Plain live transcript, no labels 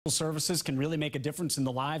Services can really make a difference in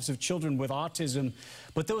the lives of children with autism,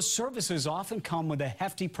 but those services often come with a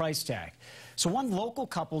hefty price tag. So one local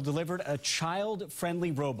couple delivered a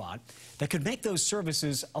child-friendly robot that could make those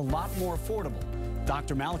services a lot more affordable.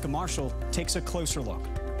 Dr. Mallika Marshall takes a closer look.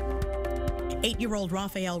 8-year-old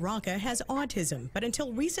Rafael Rocca has autism, but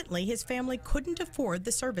until recently his family couldn't afford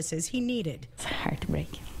the services he needed. It's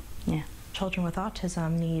heartbreaking, yeah. Children with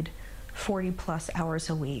autism need 40+ hours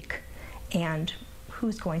a week, and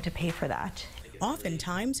who's going to pay for that?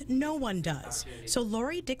 Oftentimes, no one does. So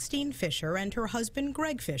Lori Dickstein Fisher and her husband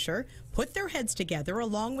Greg Fisher put their heads together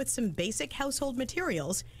along with some basic household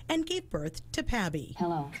materials and gave birth to Pabby.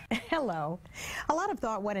 Hello. Hello. A lot of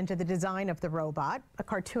thought went into the design of the robot. A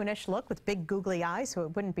cartoonish look with big googly eyes so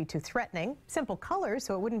it wouldn't be too threatening. Simple colors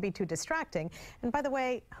so it wouldn't be too distracting. And by the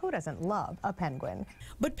way, who doesn't love a penguin?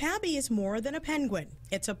 But Pabby is more than a penguin.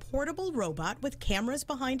 It's a portable robot with cameras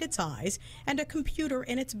behind its eyes and a computer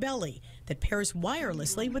in its belly that pairs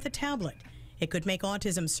wirelessly with a tablet. It could make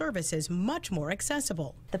autism services much more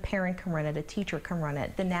accessible. The parent can run it, a teacher can run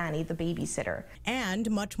it, the nanny, the babysitter. And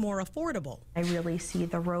much more affordable. I really see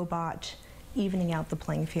the robot evening out the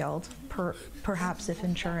playing field. Perhaps if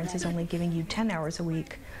insurance is only giving you 10 hours a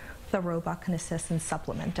week, the robot can assist and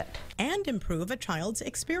supplement it. And improve a child's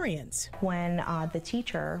experience. When the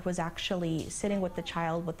teacher was actually sitting with the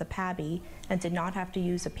child with the Pabby and did not have to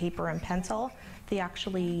use a paper and pencil, they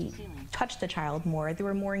actually touched the child more. They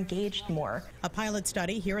were more engaged more. A pilot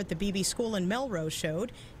study here at the BB School in Melrose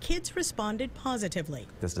showed kids responded positively.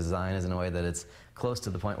 This design is in a way that it's close to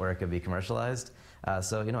the point where it could be commercialized.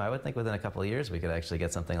 So, I would think within a couple of years we could actually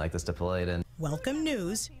get something like this deployed. And welcome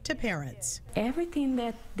news to parents. Everything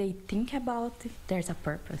that they think about, there's a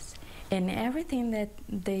purpose. And everything that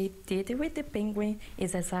they did with the penguin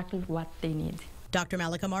is exactly what they need. Dr.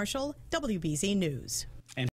 Mallika Marshall, WBZ News.